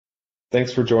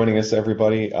Thanks for joining us,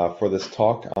 everybody, for this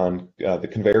talk on the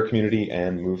Konveyor community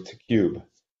and move to Kube.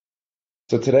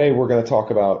 So today we're going to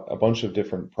talk about a bunch of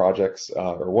different projects,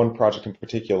 or one project in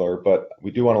particular, but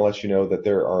we do want to let you know that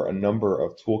there are a number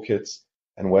of toolkits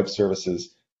and web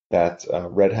services that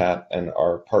Red Hat and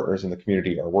our partners in the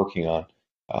community are working on.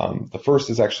 The first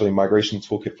is actually Migration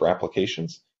Toolkit for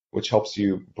Applications, which helps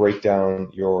you break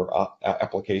down your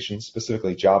applications,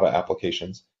 specifically Java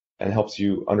applications, and helps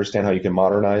you understand how you can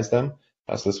modernize them.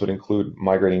 So this would include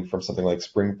migrating from something like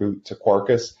Spring Boot to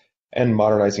Quarkus and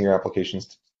modernizing your applications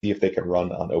to see if they can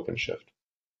run on OpenShift.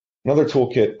 Another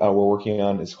toolkit we're working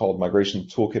on is called Migration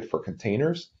Toolkit for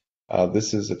Containers.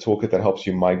 This is a toolkit that helps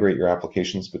you migrate your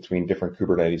applications between different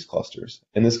Kubernetes clusters.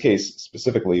 In this case,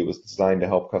 specifically, it was designed to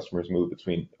help customers move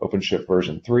between OpenShift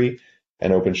version 3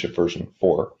 and OpenShift version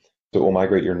 4. So it will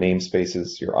migrate your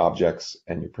namespaces, your objects,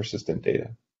 and your persistent data.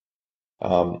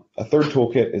 A third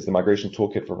toolkit is the Migration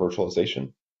Toolkit for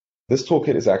Virtualization. This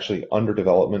toolkit is actually under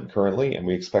development currently, and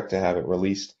we expect to have it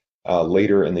released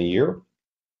later in the year.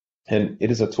 And it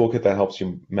is a toolkit that helps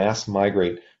you mass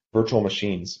migrate virtual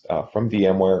machines from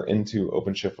VMware into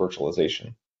OpenShift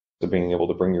virtualization. So being able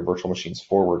to bring your virtual machines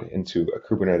forward into a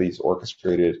Kubernetes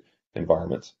orchestrated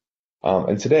environment.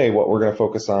 And today, what we're going to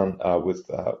focus on with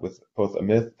both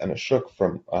Amith and Ashok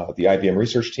from the IBM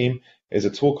research team is a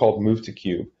tool called Move to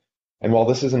Kube. And while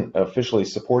this isn't an officially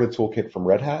supported toolkit from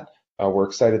Red Hat, we're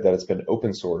excited that it's been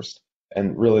open sourced.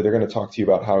 And really, they're going to talk to you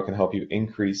about how it can help you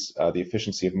increase the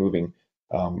efficiency of moving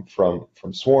from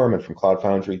Swarm and from Cloud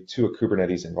Foundry to a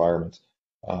Kubernetes environment,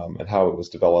 and how it was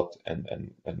developed.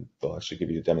 And they'll actually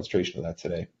give you a demonstration of that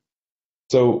today.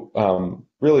 So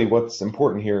really, what's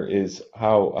important here is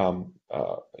how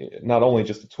not only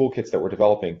just the toolkits that we're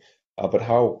developing, but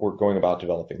how we're going about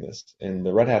developing this. In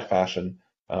the Red Hat fashion,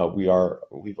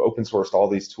 we've open sourced all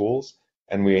these tools,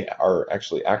 and we are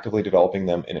actually actively developing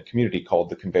them in a community called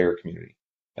the Konveyor community.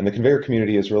 And the Konveyor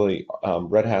community is really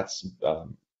Red Hat's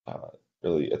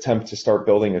really attempt to start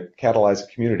building catalyze a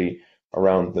community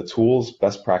around the tools,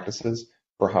 best practices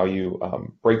for how you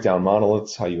break down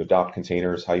monoliths, how you adopt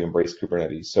containers, how you embrace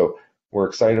Kubernetes. So we're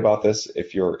excited about this.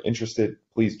 If you're interested,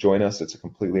 please join us. It's a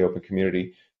completely open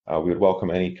community. We would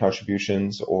welcome any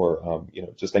contributions or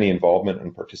just any involvement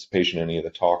and participation in any of the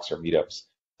talks or meetups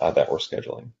that we're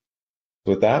scheduling.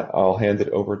 With that, I'll hand it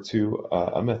over to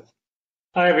Amith.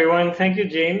 Hi, everyone. Thank you,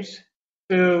 James.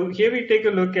 So here we take a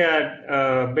look at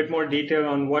a bit more detail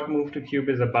on what Move to Kube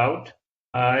is about.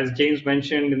 As James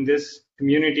mentioned, in this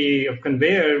community of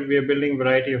Konveyor, we are building a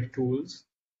variety of tools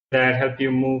that help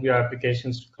you move your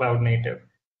applications to cloud native.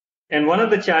 And one of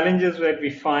the challenges that we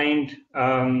find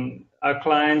our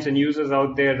clients and users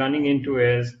out there running into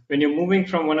is when you're moving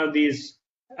from one of these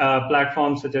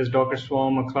platforms such as Docker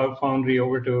Swarm or Cloud Foundry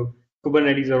over to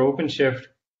Kubernetes or OpenShift,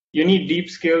 you need deep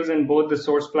skills in both the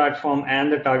source platform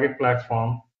and the target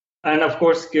platform. And of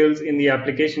course, skills in the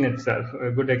application itself,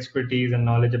 good expertise and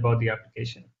knowledge about the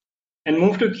application. And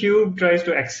Move to Kube tries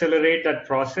to accelerate that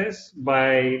process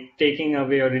by taking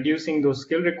away or reducing those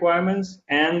skill requirements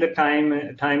and the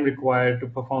time required to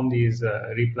perform these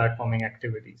replatforming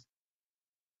activities.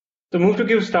 So Move to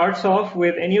Kube starts off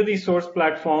with any of these source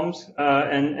platforms,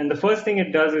 and the first thing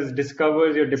it does is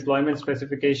discovers your deployment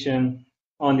specification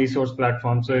on these source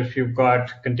platforms. So if you've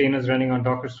got containers running on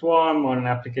Docker Swarm or an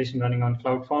application running on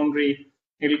Cloud Foundry,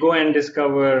 it'll go and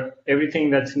discover everything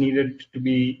that's needed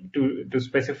to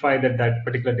specify that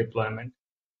particular deployment.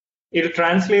 It'll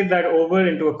translate that over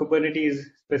into a Kubernetes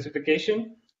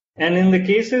specification. And in the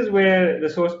cases where the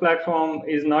source platform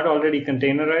is not already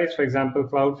containerized, for example,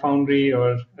 Cloud Foundry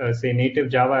or say native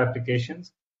Java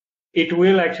applications, it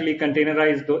will actually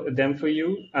containerize them for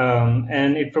you.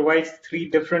 And it provides 3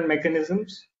 different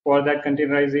mechanisms for that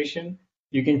containerization.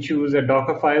 You can choose a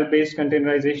Docker file-based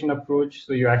containerization approach,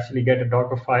 so you actually get a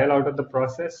Docker file out of the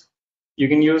process. You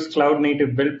can use cloud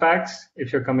native build packs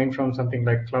if you're coming from something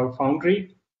like Cloud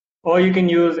Foundry. Or you can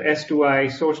use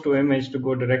S2I, source to image, to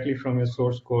go directly from your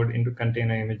source code into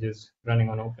container images running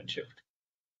on OpenShift.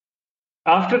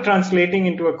 After translating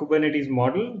into a Kubernetes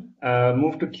model,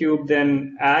 Move to Kube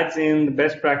then adds in the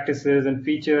best practices and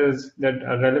features that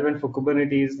are relevant for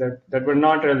Kubernetes that were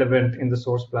not relevant in the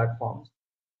source platforms.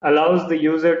 Allows the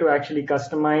user to actually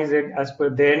customize it as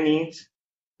per their needs,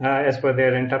 as per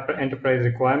their enterprise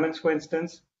requirements, for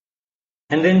instance,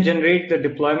 and then generate the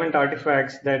deployment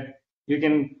artifacts that you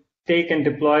can take and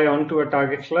deploy onto a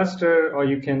target cluster, or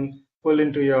you can pull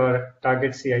into your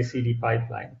target CI/CD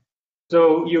pipeline.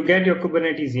 So you get your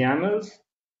Kubernetes YAMLs,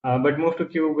 but Move to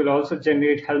Kube will also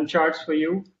generate Helm charts for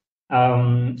you.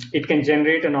 It can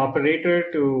generate an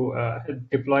operator to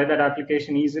deploy that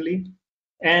application easily.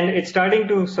 And it's starting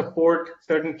to support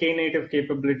certain Knative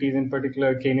capabilities, in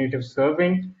particular Knative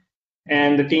serving.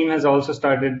 And the team has also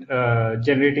started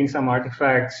generating some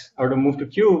artifacts out of Move to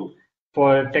Cube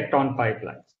for Tecton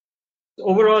pipelines.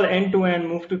 Overall, end-to-end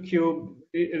Move to Cube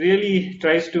really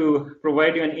tries to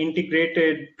provide you an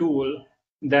integrated tool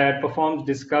that performs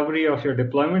discovery of your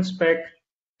deployment spec,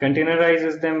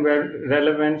 containerizes them where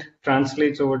relevant,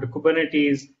 translates over to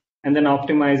Kubernetes, and then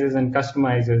optimizes and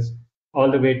customizes all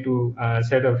the way to a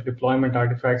set of deployment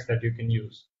artifacts that you can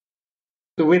use.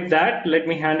 So with that, let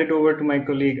me hand it over to my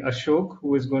colleague Ashok,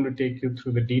 who is going to take you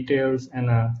through the details and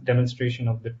a demonstration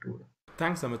of the tool.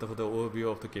 Thanks, Amith, for the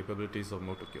overview of the capabilities of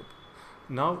MotoCube.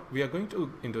 Now we are going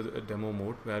to into the demo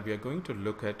mode where we are going to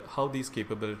look at how these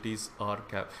capabilities are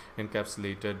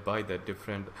encapsulated by the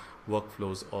different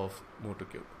workflows of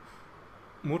MotoCube.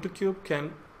 MotoCube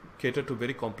can cater to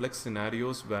very complex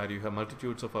scenarios where you have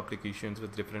multitudes of applications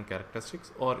with different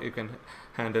characteristics, or you can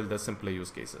handle the simpler use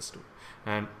cases too.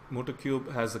 And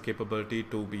MotoCube has the capability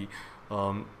to be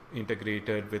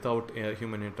integrated without a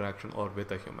human interaction or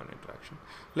with a human interaction.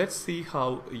 Let's see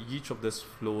how each of these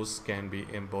flows can be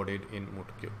embodied in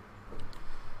MotoCube.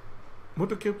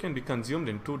 MotoCube can be consumed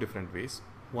in two different ways,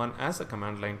 one as a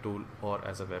command line tool or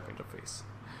as a web interface.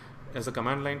 As a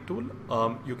command line tool,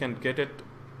 you can get it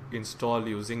installed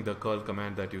using the curl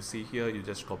command that you see here. You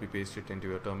just copy paste it into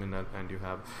your terminal and you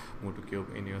have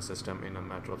MotoCube in your system in a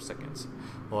matter of seconds.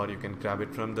 Or you can grab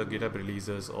it from the GitHub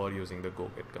releases or using the go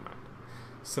get command.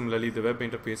 Similarly, the web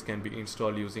interface can be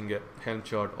installed using a Helm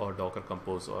chart or Docker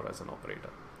Compose or as an operator.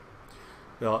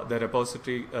 The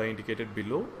repository indicated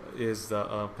below is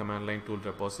the command line tool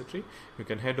repository. You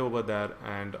can head over there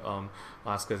and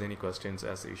ask us any questions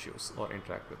as issues or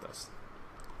interact with us.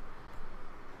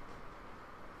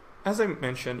 As I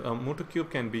mentioned,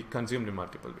 MotoCube can be consumed in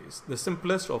multiple ways. The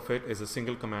simplest of it is a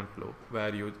single command flow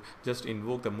where you just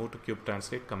invoke the MotoCube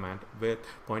translate command with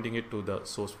pointing it to the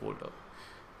source folder.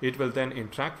 It will then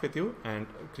interact with you and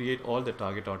create all the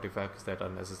target artifacts that are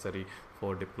necessary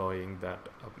for deploying that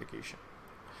application,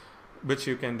 which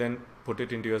you can then put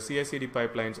it into your CI/CD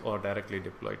pipelines or directly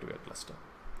deploy to your cluster.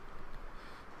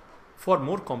 For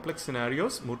more complex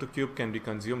scenarios, MotoCube can be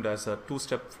consumed as a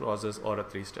two-step process or a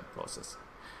three-step process.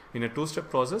 In a two-step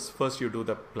process, first you do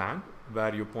the plan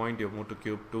where you point your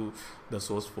MotoCube to the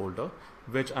source folder,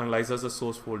 which analyzes the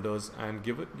source folders and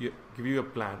give you a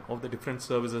plan of the different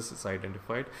services it's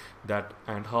identified that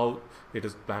and how it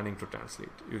is planning to translate.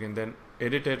 You can then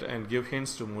edit it and give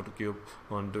hints to MotoCube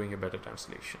on doing a better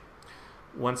translation.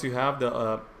 Once you have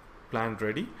the plan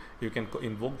ready, you can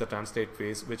invoke the translate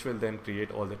phase, which will then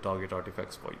create all the target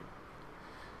artifacts for you.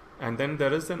 And then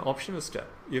there is an optional step.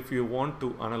 If you want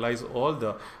to analyze all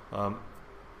the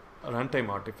runtime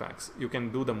artifacts, you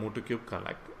can do the MotoCube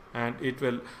collect, and it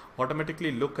will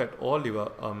automatically look at all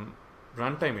your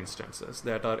runtime instances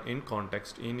that are in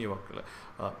context in your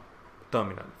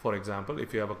terminal. For example,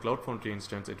 if you have a Cloud Foundry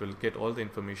instance, it will get all the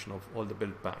information of all the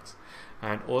build packs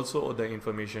and also the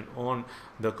information on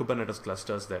the Kubernetes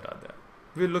clusters that are there.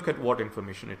 We'll look at what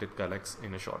information it collects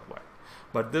in a short while.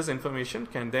 But this information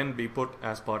can then be put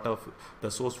as part of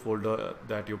the source folder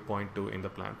that you point to in the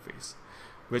plan phase,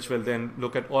 which will then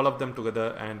look at all of them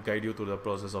together and guide you through the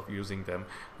process of using them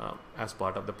as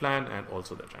part of the plan and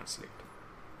also the translate.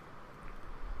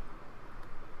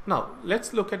 Now,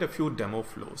 let's look at a few demo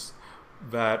flows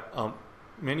where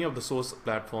many of the source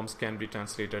platforms can be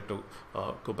translated to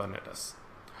Kubernetes.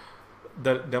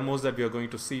 The demos that we are going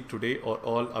to see today are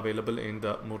all available in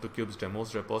the MotoCube's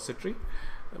demos repository,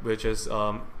 which is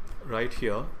right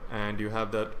here, and you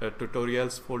have the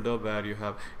tutorials folder where you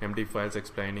have MD files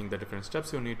explaining the different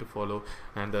steps you need to follow,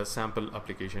 and the sample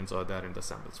applications are there in the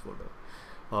samples folder.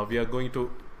 We are going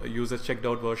to use a checked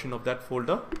out version of that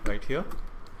folder right here.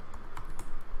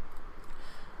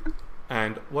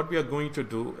 And what we are going to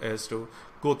do is to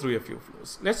go through a few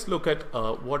flows. Let's look at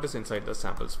what is inside the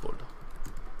samples folder.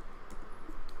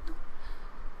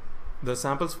 The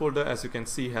samples folder, as you can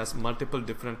see, has multiple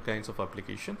different kinds of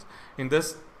applications. In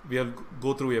this, we'll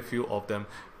go through a few of them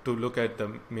to look at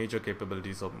the major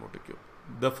capabilities of MotoCube.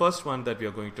 The first one that we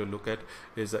are going to look at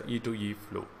is the E2E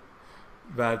flow,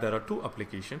 where there are two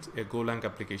applications, a Golang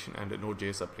application and a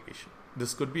Node.js application.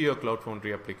 This could be your Cloud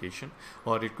Foundry application,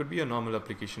 or it could be a normal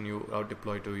application you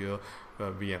deploy to your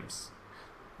VMs.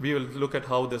 We will look at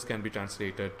how this can be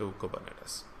translated to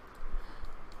Kubernetes.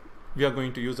 We are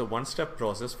going to use a one-step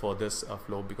process for this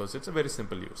flow because it's a very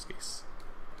simple use case.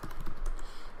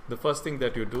 The first thing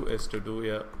that you do is to do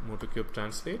a MotoCube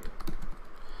translate,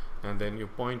 and then you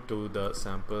point to the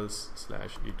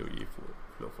samples/E2E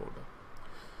flow folder.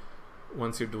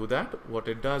 Once you do that, what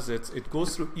it does is it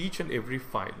goes through each and every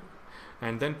file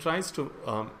and then tries to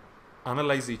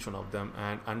analyze each one of them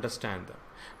and understand them,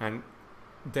 and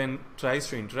then tries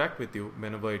to interact with you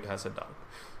whenever it has a doubt.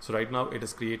 So right now it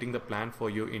is creating the plan for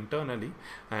you internally,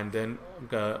 and then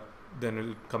it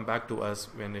will come back to us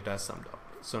when it has some doubt.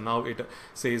 So now it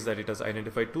says that it has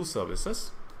identified 2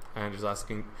 services and is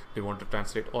asking, do you want to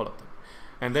translate all of them?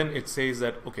 And then it says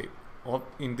that, okay,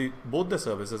 in both the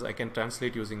services I can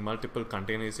translate using multiple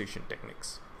containerization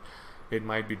techniques. It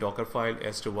might be Dockerfile,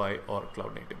 S2Y, or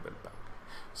Cloud Native Build Pack.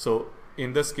 So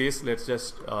in this case, let's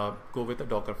just go with a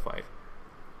Dockerfile.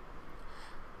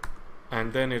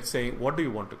 And then it's saying, what do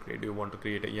you want to create? Do you want to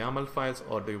create a YAML files,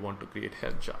 or do you want to create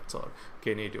Helm charts or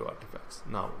Knative artifacts?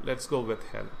 Now let's go with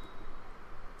Helm.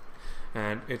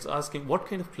 And it's asking what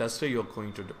kind of cluster you're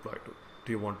going to deploy to.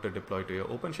 Do you want to deploy to your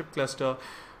OpenShift cluster,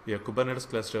 your Kubernetes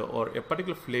cluster, or a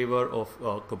particular flavor of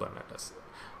Kubernetes?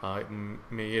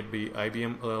 May it be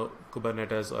IBM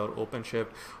Kubernetes or OpenShift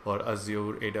or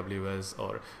Azure, AWS,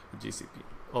 or GCP.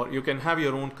 Or you can have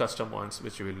your own custom ones,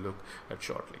 which we will look at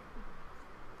shortly.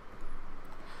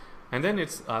 And then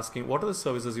it's asking what are the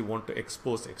services you want to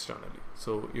expose externally.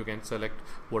 So you can select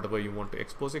whatever you want to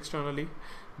expose externally.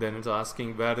 Then it's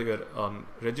asking where your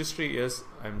registry is.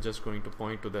 I'm just going to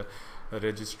point to the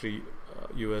registry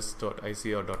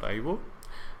us.icr.io.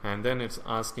 And then it's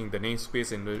asking the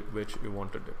namespace in which you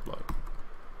want to deploy.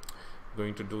 I'm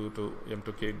going to do to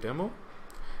M2K demo.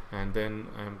 And then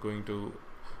I'm going to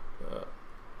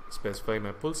specify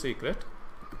my pull secret.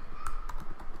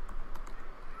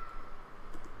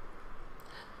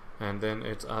 And then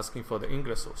it's asking for the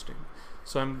ingress hosting.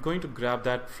 So I'm going to grab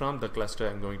that from the cluster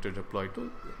I'm going to deploy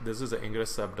to. This is the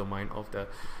ingress subdomain of the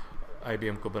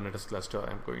IBM Kubernetes cluster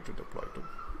I'm going to deploy to.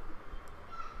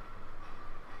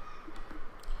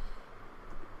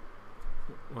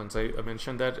 Once I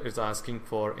mention that, it's asking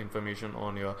for information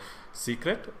on your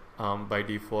secret. By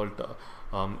default,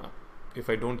 if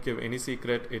I don't give any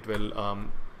secret, it will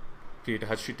create a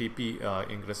HTTP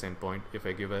ingress endpoint. If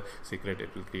I give a secret,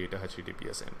 it will create a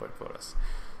HTTPS endpoint for us.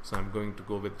 So I'm going to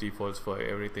go with defaults for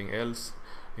everything else,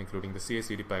 including the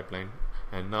CI/CD pipeline.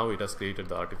 And now it has created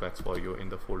the artifacts for you in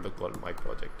the folder called my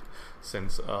project,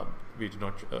 since we did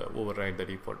not override the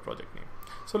default project name.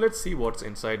 So let's see what's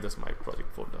inside this my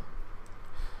project folder.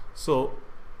 So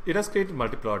it has created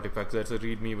multiple artifacts. There's a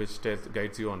README which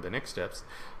guides you on the next steps.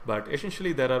 But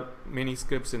essentially there are many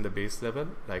scripts in the base level,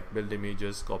 like build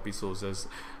images, copy sources,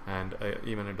 and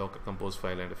even a Docker Compose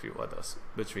file and a few others,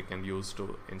 which we can use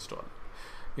to install.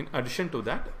 In addition to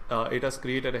that, it has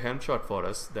created a Helm chart for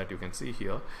us that you can see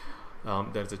here.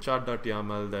 There's a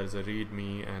chart.yaml, there's a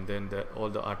readme, and then all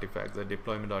the artifacts, the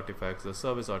deployment artifacts, the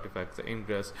service artifacts, the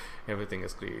ingress, everything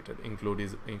is created,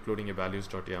 including a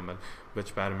values.yaml,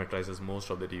 which parameterizes most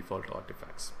of the default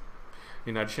artifacts.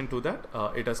 In addition to that,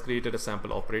 it has created a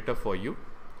sample operator for you,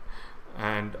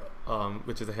 and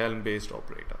which is a Helm-based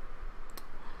operator.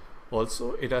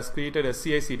 Also, it has created a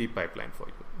CI/CD pipeline for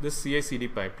you. This CI/CD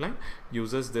pipeline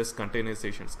uses this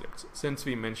containerization scripts. Since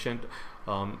we mentioned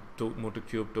to move to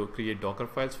Kube to create Docker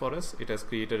files for us, it has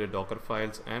created a Docker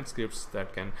files and scripts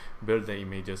that can build the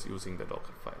images using the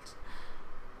Docker files.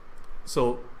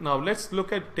 So now let's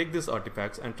take these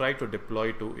artifacts and try to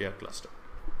deploy to a cluster.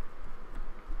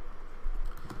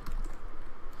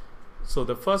 So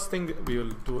the first thing we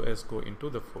will do is go into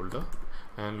the folder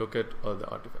and look at all the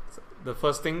artifacts. The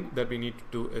first thing that we need to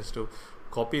do is to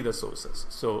copy the sources.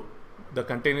 So the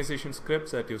containerization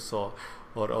scripts that you saw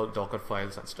are all Docker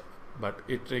files and stuff, but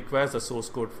it requires the source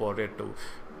code for it to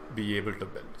be able to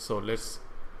build. So let's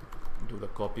do the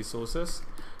copy sources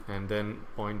and then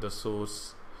point the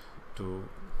source to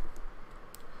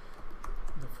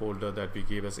the folder that we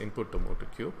gave as input to move to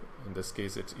Kube. In this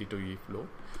case, it's E2E flow.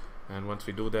 And once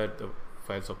we do that, the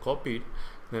files are copied.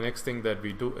 The next thing that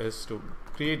we do is to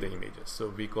create the images. So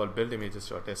we call build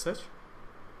images.sh,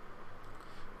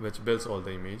 which builds all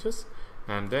the images.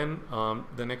 And then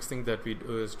the next thing that we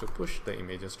do is to push the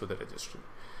images to the registry.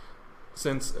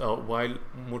 Since while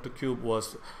move to Kube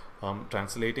was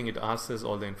translating, it asks us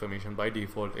all the information. By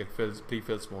default, it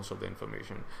pre-fills most of the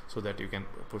information so that you can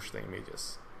push the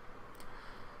images.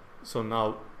 So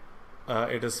now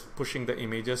it is pushing the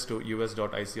images to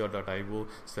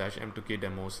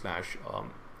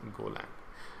us.icr.io/m2kdemo/golang,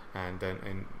 and then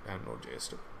in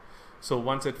Node.js2. So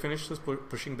once it finishes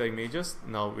pushing the images,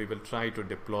 now we will try to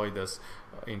deploy this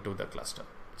into the cluster.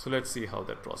 So let's see how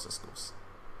that process goes.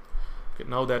 Okay,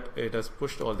 now that it has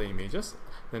pushed all the images,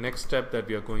 the next step that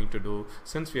we are going to do,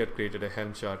 since we had created a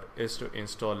Helm chart, is to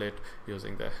install it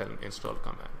using the Helm install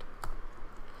command.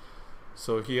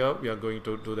 So here we are going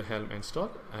to do the Helm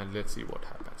install, and let's see what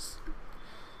happens.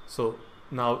 So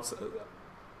now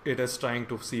it is trying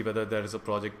to see whether there is a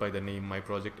project by the name my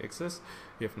project exists.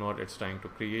 If not, it's trying to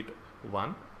create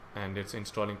one, and it's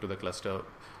installing to the cluster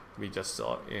we just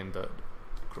saw in the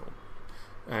Chrome.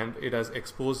 And it has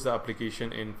exposed the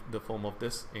application in the form of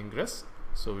this ingress.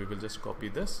 So we will just copy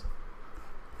this,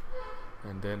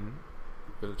 and then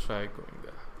we'll try going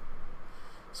there.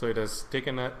 So it has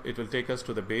taken it will take us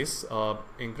to the base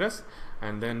ingress,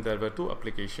 and then there were two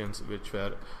applications which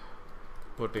were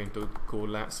put into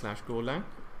Golang.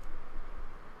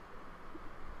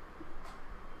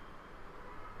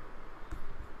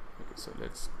 Okay, so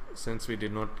since we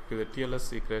did not give the TLS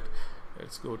secret,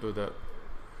 let's go to the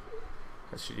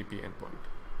HTTP endpoint.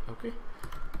 Okay.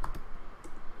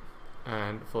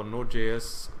 And for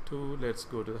Node.js 2, let's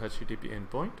go to the HTTP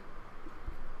endpoint.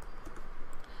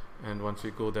 And once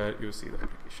we go there, you see the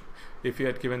application. If you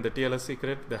had given the TLS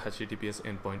secret, the HTTPS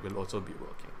endpoint will also be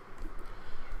working.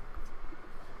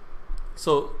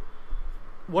 So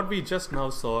what we just now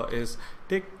saw is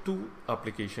take two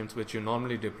applications which you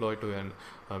normally deploy to an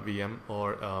VM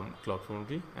or Cloud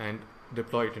Foundry and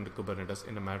deploy it into Kubernetes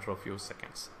in a matter of few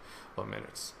seconds or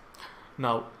minutes.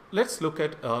 Now let's look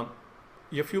at a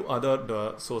few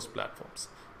other source platforms.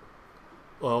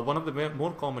 One of the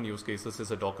more common use cases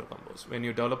is a Docker Compose. When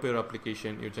you develop your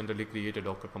application, you generally create a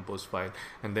Docker Compose file,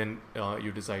 and then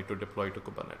you decide to deploy to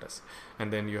Kubernetes.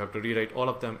 And then you have to rewrite all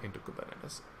of them into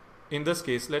Kubernetes. In this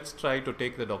case, let's try to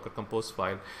take the Docker Compose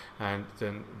file and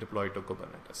then deploy to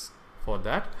Kubernetes. For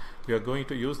that, we are going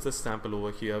to use this sample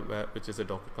over here, which is a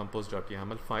docker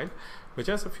compose.yaml file, which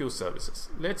has a few services.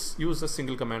 Let's use a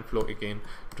single command flow again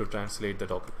to translate the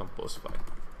Docker Compose file.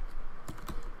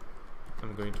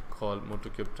 I'm going to call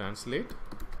MotoCube translate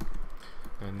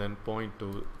and then point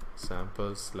to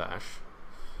sample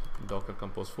 / Docker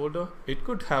Compose folder. It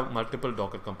could have multiple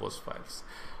Docker Compose files.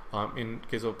 In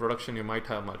case of production, you might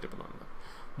have multiple on them.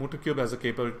 MotoCube has a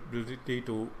capability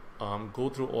to go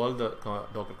through all the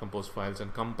Docker Compose files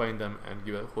and combine them and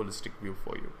give a holistic view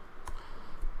for you.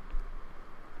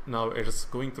 Now it is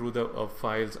going through the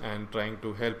files and trying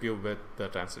to help you with the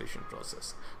translation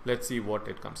process. Let's see what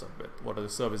it comes up with. What are the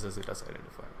services it has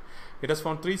identified? It has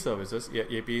found 3 services: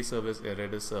 a API service, a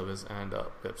Redis service, and a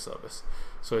web service.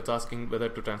 So it's asking whether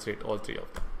to translate all 3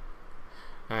 of them.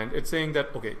 And it's saying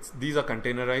that, okay, these are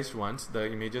containerized ones,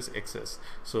 the images exist,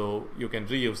 so you can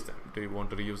reuse them. Do you want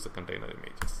to reuse the container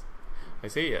images? I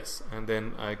say yes, and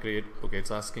then I create, okay, it's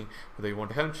asking whether you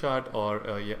want a Helm chart or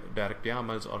direct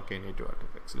YAMLs or Knative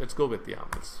artifacts. Let's go with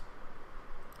YAMLs.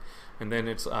 And then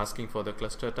it's asking for the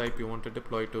cluster type you want to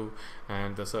deploy to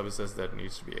and the services that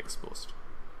needs to be exposed.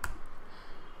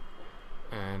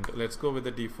 And let's go with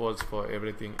the defaults for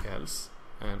everything else.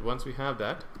 And once we have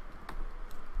that,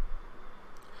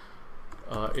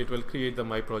 it will create the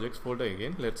My Projects folder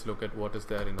again. Let's look at what is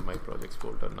there in the My Projects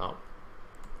folder now.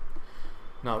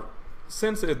 Now,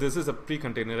 since this is a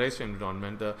pre-containerized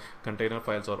environment, the container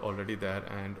files are already there,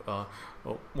 and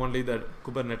only the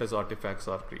Kubernetes artifacts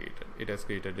are created. It has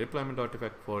created a deployment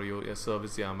artifact for you, a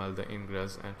service YAML, the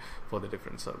ingress, and for the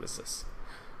different services.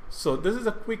 So this is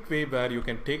a quick way where you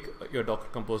can take your Docker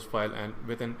Compose file, and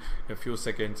within a few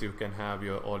seconds you can have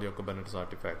all your Kubernetes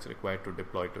artifacts required to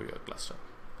deploy to your cluster.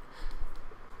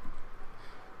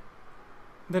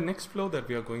 The next flow that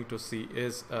we are going to see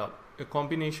is a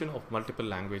combination of multiple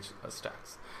language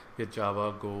stacks,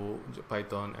 Java, Go,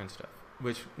 Python, and stuff,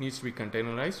 which needs to be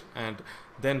containerized and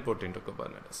then put into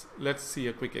Kubernetes. Let's see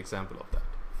a quick example of that.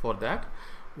 For that,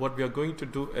 what we are going to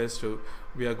do is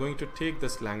we are going to take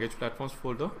this language platforms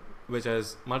folder, which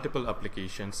has multiple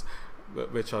applications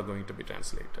which are going to be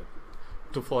translated.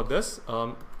 For this,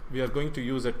 we are going to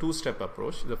use a 2-step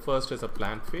approach. The first is a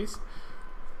plan phase.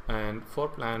 And for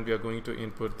plan, we are going to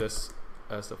input this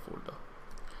as a folder.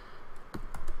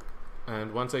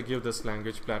 And once I give this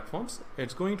language platforms,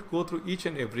 it's going to go through each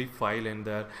and every file in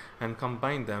there and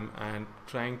combine them and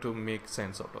trying to make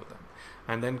sense out of them,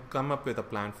 and then come up with a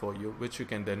plan for you, which you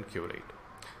can then curate.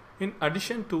 In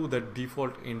addition to the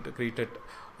default integrated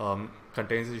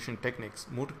containerization techniques,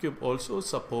 MotoCube also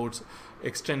supports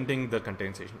extending the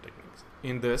containerization techniques.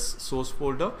 In this source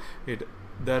folder,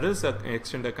 there is an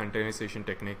extended containerization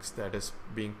techniques that is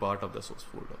being part of the source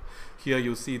folder. Here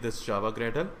you see this Java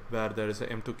Gradle where there is a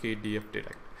m2k df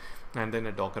direct and then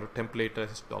a Docker template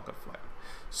as Docker file.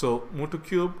 So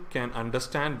MotoCube can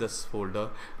understand this folder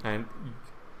and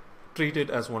treat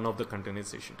it as one of the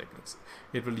containerization techniques.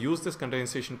 It will use this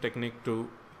containerization technique to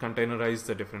containerize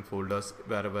the different folders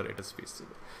wherever it is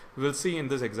feasible. We will see in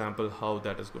this example how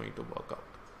that is going to work out.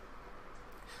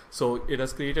 So it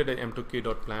has created a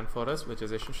m2k.plan for us, which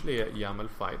is essentially a YAML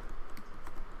file.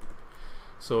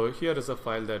 So here is a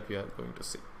file that we are going to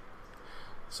see.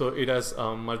 So it has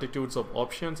multitudes of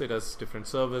options, it has different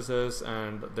services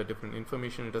and the different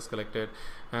information it has collected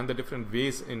and the different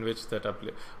ways in which that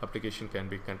application can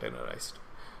be containerized.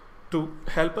 To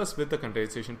help us with the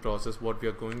containerization process, what we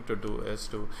are going to do is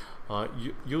to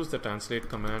use the translate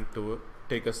command to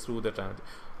take us through the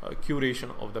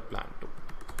curation of the plan too.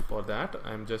 For that,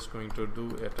 I'm just going to do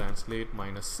a translate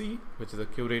 -c, which is a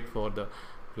curate for the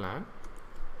plan.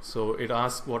 So it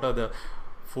asks what are the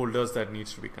folders that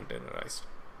needs to be containerized.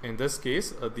 In this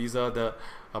case, these are the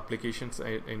applications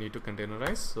I need to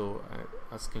containerize. So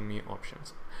asking me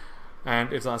options,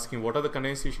 and it's asking what are the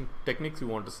containerization techniques you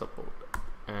want to support.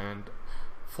 And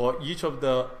for each of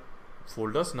the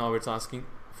folders, now it's asking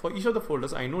for each of the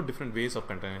folders, I know different ways of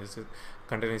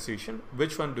containerization.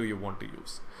 Which one do you want to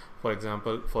use? For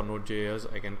example, for Node.js,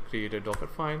 I can create a Docker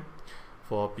file.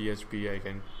 For PHP, I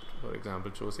can, for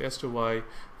example, choose S2Y.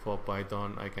 For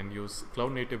Python, I can use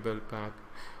Cloud Native build pack.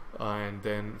 And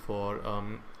then for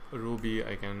Ruby,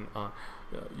 I can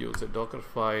use a Docker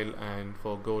file. And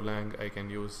for Golang, I can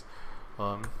use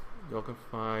Docker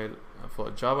file.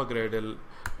 For Java Gradle,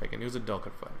 I can use a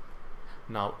Docker file.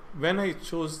 Now, when I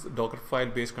chose Docker file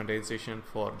based containerization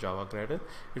for Java Gradle,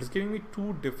 it is giving me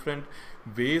two different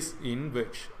ways in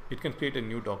which it can create a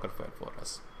new Docker file for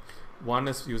us. One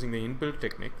is using the inbuilt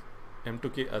technique,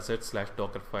 m2k asset /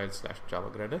 docker file / Java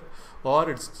Gradle, or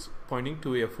it's pointing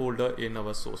to a folder in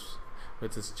our source,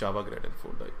 which is Java Gradle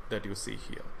folder that you see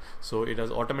here. So it has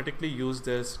automatically used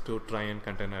this to try and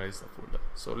containerize the folder.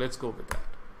 So let's go with that.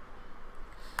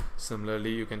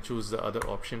 Similarly, you can choose the other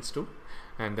options too,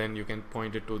 and then you can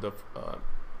point it to the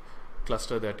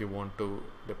cluster that you want to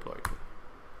deploy to.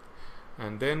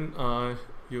 And then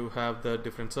you have the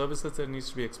different services that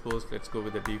needs to be exposed. Let's go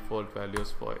with the default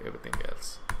values for everything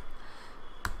else.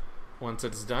 Once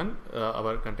it's done,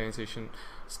 our containerization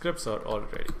scripts are all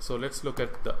ready. So let's look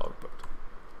at the output.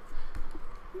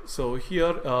 So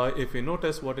here, if you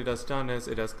notice, what it has done is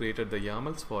it has created the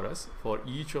YAMLs for us for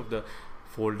each of the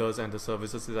folders and the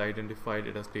services is identified.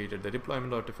 It has created the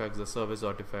deployment artifacts, the service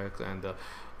artifacts, and the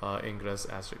ingress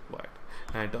as required,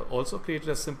 and also created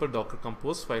a simple Docker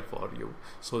compose file for you,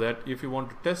 so that if you want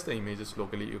to test the images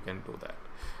locally, you can do that.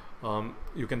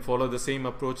 You can follow the same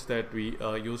approach that we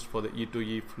used for the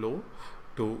E2E flow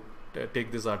to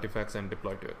take these artifacts and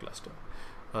deploy to a cluster.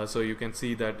 So you can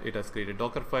see that it has created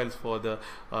Docker files for the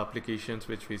applications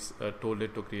which we told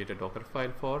it to create a Docker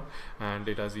file for, and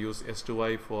it has used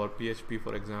S2Y for PHP,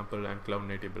 for example, and Cloud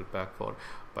Native build pack for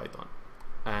Python.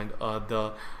 And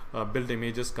the build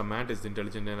images command is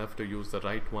intelligent enough to use the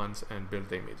right ones and build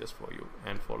the images for you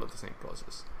and follow the same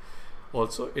process.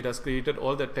 Also, it has created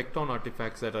all the Tekton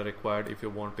artifacts that are required if you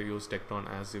want to use Tekton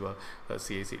as your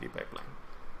CI/CD pipeline.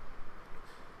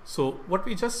 So what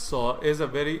we just saw is a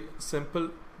very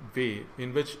simple way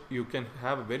in which you can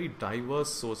have a very diverse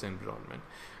source environment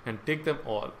and take them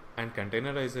all and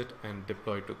containerize it and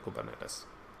deploy to Kubernetes.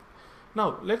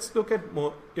 Now let's look at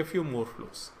a few more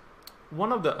flows.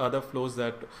 One of the other flows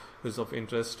that is of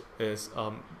interest is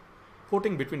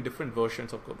porting between different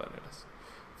versions of Kubernetes.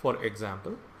 For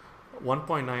example,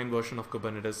 1.9 version of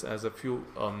Kubernetes has a few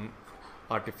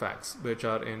artifacts which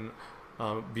are in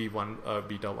V1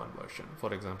 beta 1 version,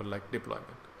 for example, like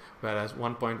deployment, whereas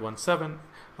 1.17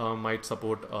 might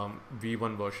support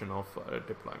V1 version of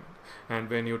deployment. And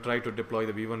when you try to deploy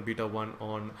the V1 beta 1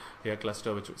 on a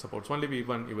cluster which supports only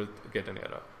V1, you will get an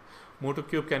error.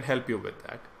 MotoCube can help you with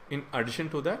that. In addition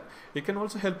to that, it can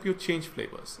also help you change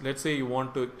flavors. Let's say you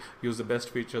want to use the best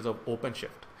features of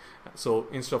OpenShift. So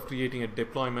instead of creating a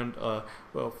deployment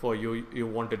for you, you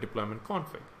want a deployment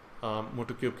config.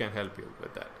 MotoCube can help you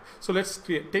with that. So let's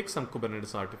take some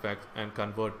Kubernetes artifacts and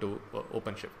convert to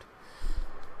OpenShift.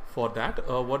 For that,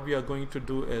 what we are going to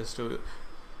do is to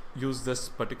use this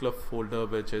particular folder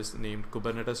which is named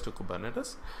Kubernetes to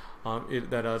Kubernetes.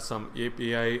 There are some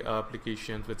API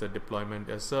applications with a deployment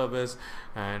as service,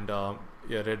 and a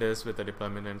Redis with a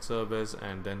deployment and service,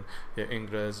 and then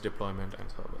ingress, deployment,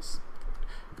 and service.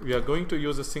 We are going to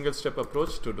use a single step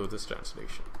approach to do this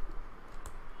translation.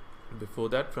 Before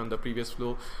that, from the previous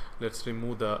flow, let's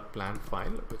remove the plan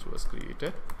file which was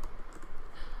created.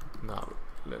 Now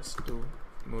let's do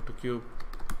MotoCube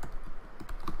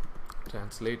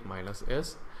translate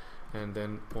 -s and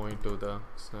then point to the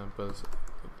samples.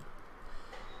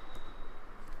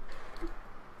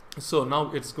 So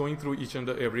now it's going through each and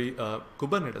every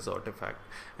Kubernetes artifact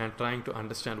and trying to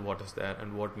understand what is there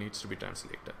and what needs to be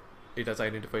translated. It has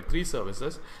identified 3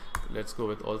 services. Let's go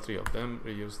with all 3 of them,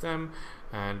 reuse them,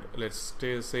 and let's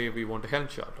say we want a Helm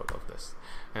chart out of this,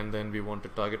 and then we want to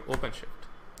target OpenShift.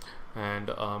 And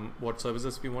what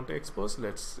services we want to expose?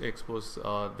 Let's expose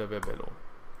the web below.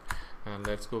 and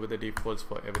let's go with the defaults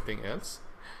for everything else.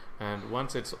 And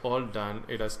once it's all done,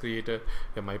 it has created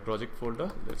a my project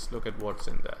folder. Let's look at what's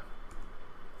in there.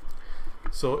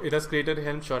 So it has created a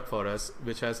Helm chart for us,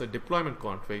 which has a deployment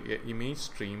config, an image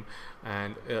stream,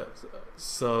 and a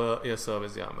service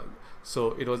YAML.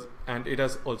 So it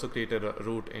has also created a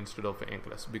root instead of an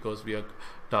inclus because we are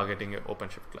targeting an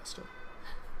OpenShift cluster.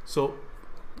 So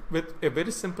with a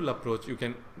very simple approach, you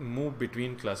can move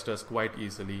between clusters quite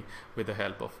easily with the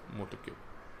help of MotoCube.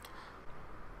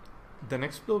 The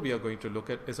next flow we are going to look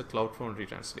at is a Cloud Foundry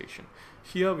translation.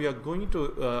 Here we are going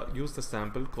to use the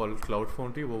sample called Cloud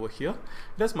Foundry over here.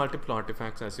 It has multiple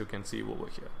artifacts, as you can see over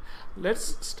here.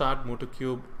 Let's start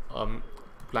MotoCube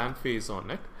plan phase on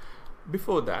it.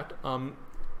 Before that,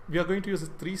 we are going to use a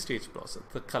three-stage process,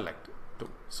 the collect.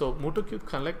 So MotoCube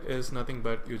collect is nothing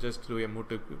but you just do a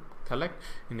MotoCube collect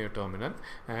in your terminal,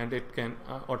 and it can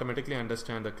automatically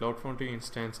understand the Cloud Foundry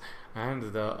instance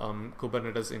and the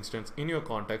Kubernetes instance in your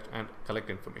context and collect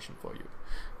information for you.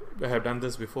 We have done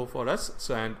this before for us,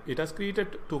 so and it has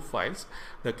created two files,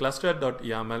 the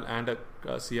cluster.yaml and a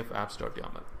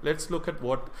cfapps.yaml. Let's look at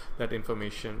what that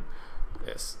information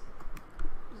is.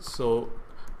 So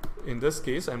in this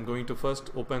case, I'm going to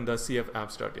first open the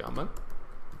cfapps.yaml.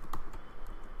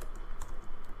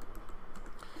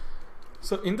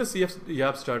 So in the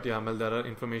cfapps.yaml, there are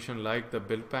information like the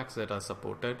build packs that are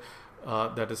supported,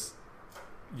 that is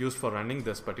used for running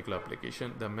this particular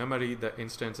application, the memory, the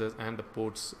instances, and the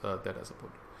ports that are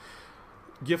supported.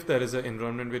 If there is an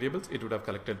environment variables, it would have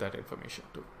collected that information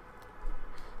too.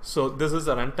 So this is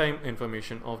the runtime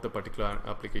information of the particular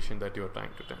application that you are trying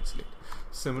to translate.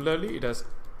 Similarly, it has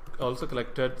also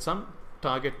collected some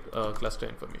target cluster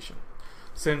information.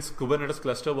 Since Kubernetes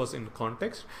cluster was in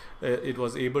context, it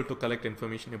was able to collect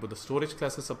information about the storage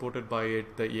classes supported by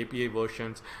it, the API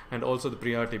versions, and also the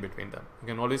priority between them. You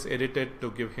can always edit it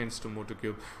to give hints to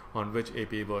MotoCube on which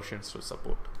API versions to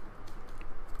support.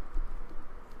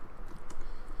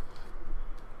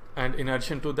 And in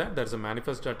addition to that, there's a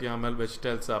manifest.yaml which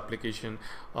tells the application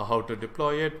how to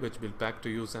deploy it, which build pack to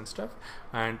use and stuff.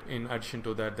 And in addition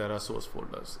to that, there are source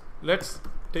folders. Let's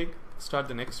start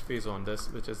the next phase on this,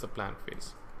 which is the plan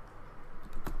phase.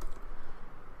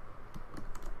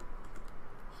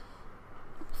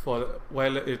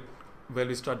 While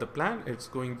we start the plan, it's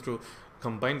going to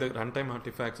combine the runtime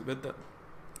artifacts with the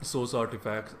source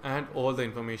artifacts and all the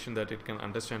information that it can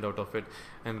understand out of it,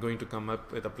 and going to come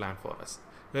up with a plan for us.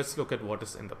 Let's look at what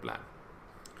is in the plan.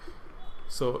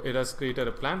 So it has created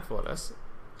a plan for us.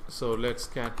 So let's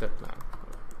cat that plan.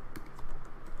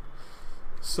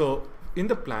 So in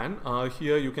the plan,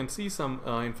 here you can see some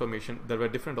information. There were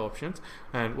different options,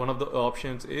 and one of the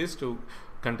options is to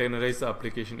containerize the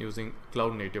application using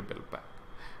cloud native build pack.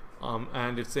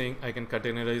 And it's saying I can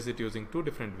containerize it using two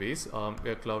different ways,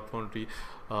 a Cloud Foundry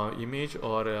image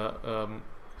or a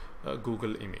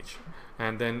Google image.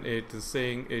 And then it is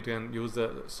saying it can use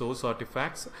the source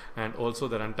artifacts and also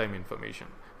the runtime information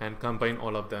and combine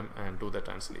all of them and do the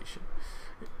translation.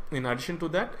 In addition to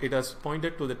that, it has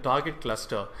pointed to the target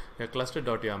cluster, a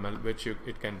cluster.yaml, which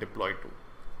it can deploy to.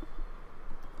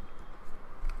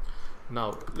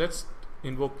 Now let's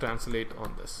invoke translate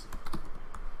on this.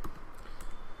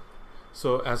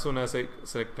 So as soon as I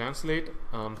select translate,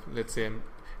 let's say I'm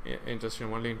interested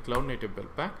only in cloud native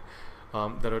build pack.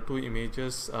 There are two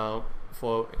images on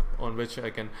which I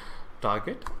can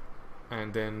target,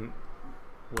 and then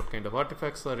what kind of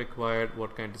artifacts are required,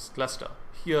 what kind of cluster.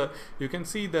 Here you can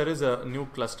see there is a new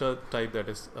cluster type that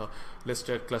is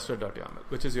listed, cluster.yaml,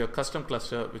 which is your custom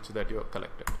cluster that you have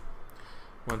collected.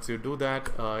 Once you do that,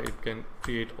 it can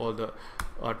create all the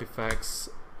artifacts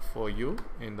for you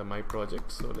in the my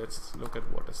project. So let's look at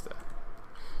what is there.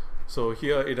 So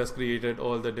here it has created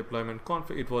all the deployment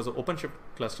config. It was an OpenShift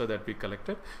cluster that we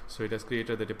collected, so it has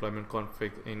created the deployment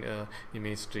config in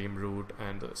image stream, root,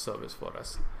 and the service for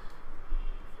us.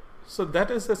 So that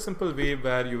is a simple way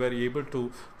where you were able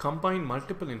to combine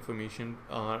multiple information,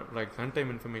 like runtime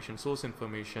information, source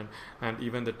information, and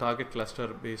even the target cluster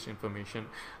based information,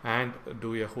 and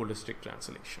do a holistic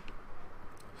translation.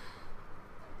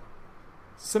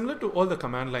 Similar to all the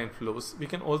command line flows, we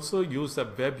can also use the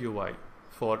web UI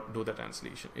for do the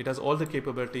translation. It has all the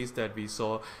capabilities that we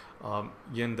saw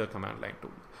in the command line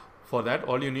tool. For that,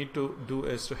 all you need to do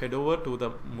is to head over to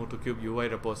the MotoCube UI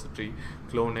repository,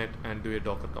 clone it, and do a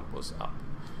Docker Compose up.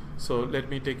 So let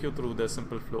me take you through the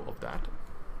simple flow of that.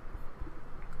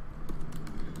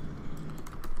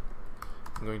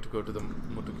 I'm going to go to the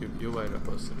MotoCube UI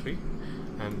repository,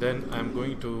 and then I'm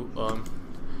going to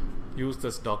use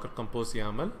this Docker Compose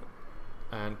YAML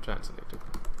and translate it.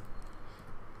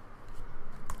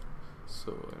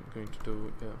 So I'm going to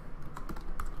do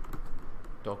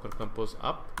Docker Compose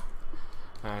up,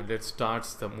 and it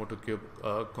starts the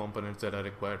MotoCube components that are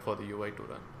required for the UI to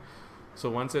run. So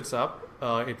once it's up,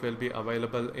 it will be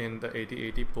available in the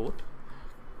 8080 port,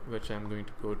 which I'm going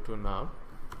to go to now.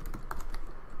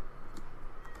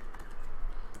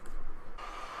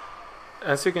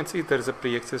 As you can see, there is a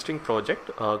pre-existing project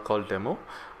called demo.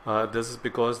 This is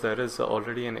because there is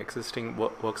already an existing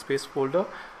workspace folder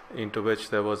into which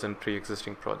there was a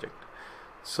pre-existing project.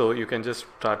 So you can just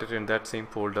start it in that same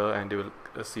folder and you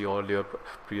will see all your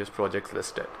previous projects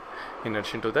listed. In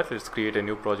addition to that, let's create a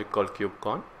new project called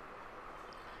KubeCon.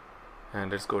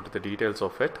 And let's go to the details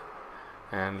of it.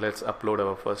 And let's upload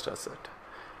our first asset.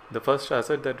 The first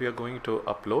asset that we are going to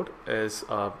upload is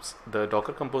the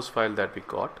Docker Compose file that we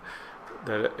got.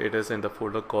 It is in the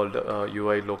folder called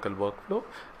UI local workflow,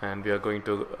 and we are going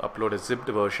to upload a zipped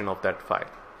version of that file.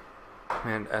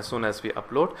 And as soon as we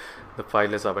upload, the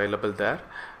file is available there,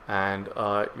 and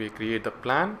we create the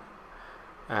plan,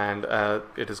 and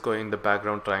it is going in the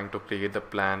background trying to create the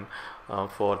plan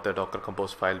for the Docker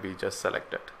Compose file we just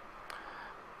selected.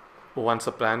 Once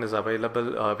a plan is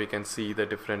available, we can see the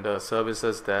different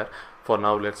services there. For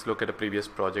now, let's look at a previous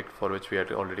project for which we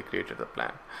had already created the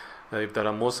plan. If there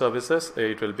are more services,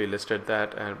 it will be listed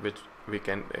that, and which we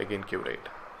can again curate.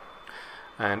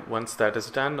 And once that is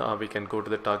done, we can go to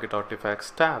the target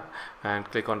artifacts tab and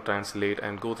click on translate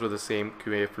and go through the same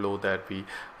QA flow that we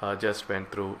just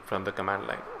went through from the command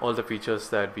line. All the features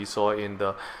that we saw in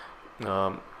the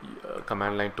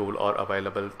command line tool are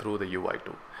available through the UI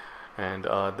tool. And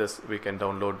this we can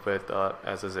download with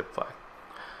as a zip file.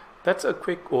 That's a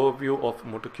quick overview of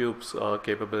MotoCube's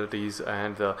capabilities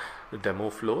and the demo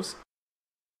flows.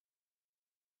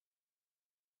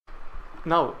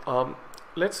 Now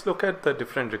let's look at the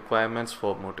different requirements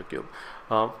for MotoCube.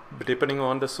 Depending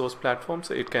on the source platforms,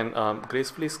 it can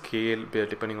gracefully scale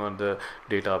depending on the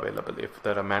data available. If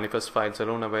there are manifest files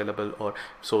alone available, or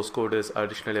source code is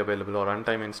additionally available, or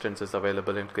runtime instances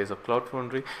available in case of Cloud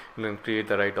Foundry, you can create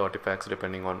the right artifacts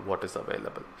depending on what is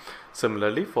available.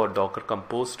 Similarly, for Docker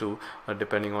Compose too,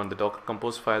 depending on the Docker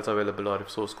Compose files available, or if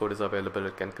source code is available,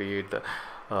 it can create the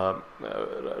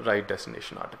right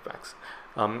destination artifacts.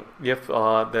 If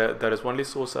there is only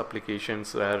source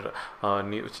applications where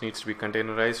which needs to be containerized,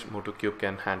 MotoCube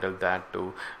can handle that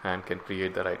too and can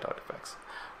create the right artifacts.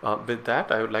 With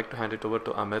that, I would like to hand it over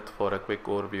to Amith for a quick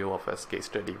overview of a case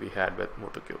study we had with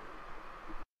MotoCube.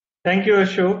 Thank you,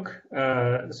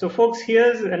 Ashok. So folks,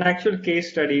 here's an actual case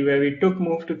study where we took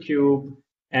Move to Cube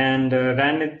and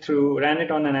ran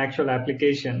it on an actual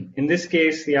application. In this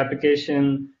case, the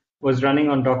application was running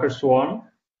on Docker Swarm.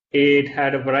 It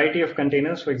had a variety of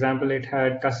containers. For example, it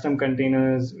had custom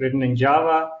containers written in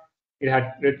Java. It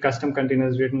had custom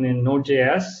containers written in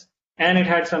Node.js. And it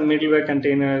had some middleware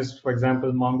containers, for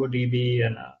example, MongoDB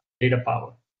and Data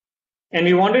Power. And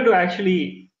we wanted to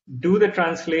actually do the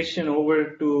translation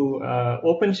over to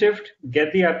OpenShift,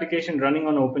 get the application running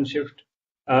on OpenShift,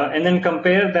 and then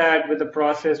compare that with the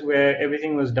process where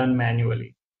everything was done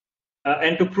manually.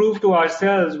 And to prove to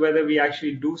ourselves whether we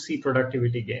actually do see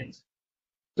productivity gains.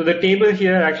 So the table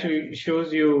here actually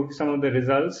shows you some of the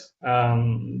results.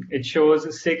 It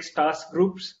shows 6 task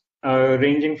groups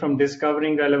ranging from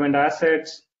discovering relevant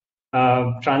assets,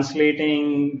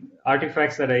 translating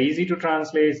artifacts that are easy to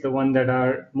translate, the ones that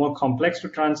are more complex to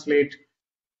translate,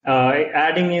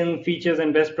 adding in features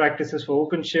and best practices for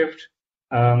OpenShift,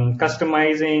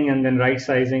 customizing, and then right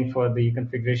sizing for the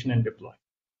configuration and deploy.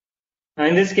 Now,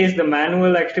 in this case, the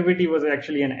manual activity was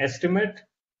actually an estimate.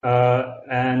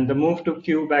 And the Move to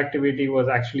Cube activity was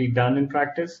actually done in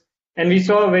practice. And we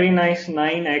saw a very nice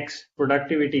 9x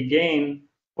productivity gain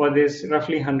for this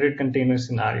roughly 100 container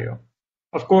scenario.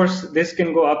 Of course, this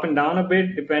can go up and down a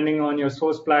bit depending on your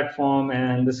source platform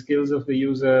and the skills of the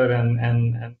user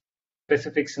and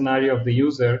specific scenario of the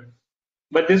user.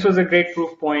 But this was a great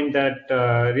proof point that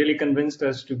really convinced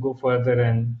us to go further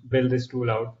and build this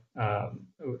tool out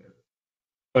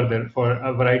further for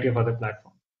a variety of other platforms.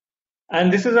 And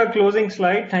this is our closing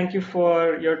slide. Thank you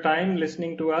for your time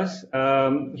listening to us.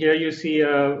 Here you see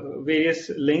various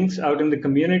links out in the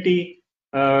community,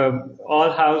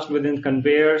 all housed within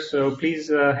Konveyor. So please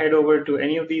head over to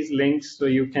any of these links so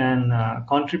you can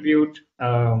contribute.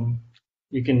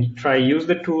 You can use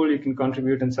the tool. You can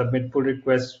contribute and submit pull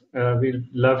requests. We'd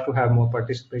love to have more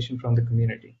participation from the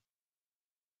community.